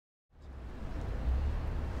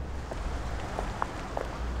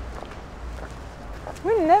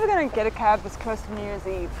We're never gonna get a cab this close to New Year's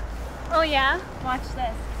Eve. Oh yeah? Watch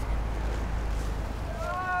this.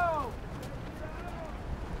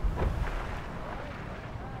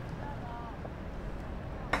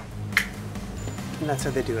 And that's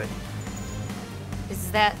how they do it.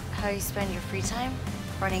 Is that how you spend your free time?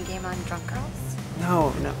 Running game on drunk girls?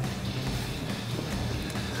 No, no.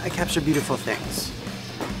 I capture beautiful things.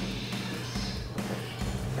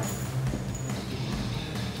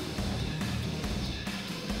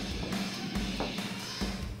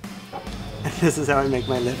 And this is how I make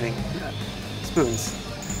my living. Spoons.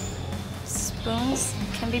 Spoons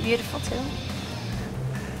can be beautiful too.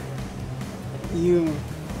 You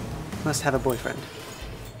must have a boyfriend.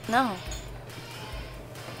 No.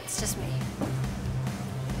 It's just me.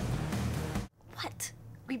 What?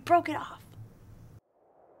 We broke it off.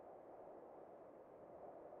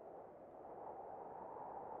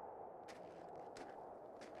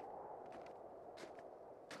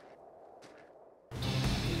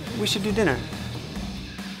 We should do dinner.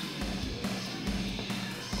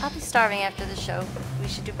 I'll be starving after the show. We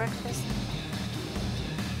should do breakfast.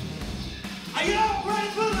 Are y'all ready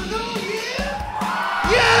for the new year?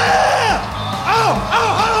 Yeah! Oh,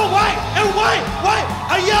 hold on, white.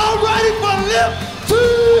 Are y'all ready for lip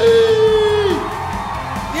tea?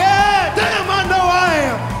 Yeah, damn, I know I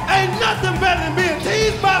am. Ain't nothing better than being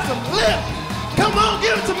teased by some lips. Come on,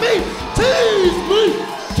 give it to me. Tease me,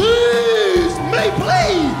 please.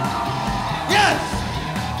 Yes.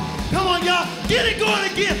 Come on, y'all, get it going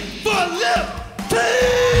again for lip tea.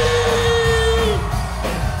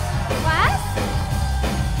 What?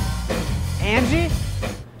 Angie?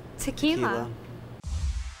 Tequila.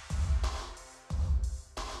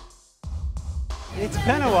 It's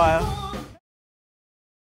been a while.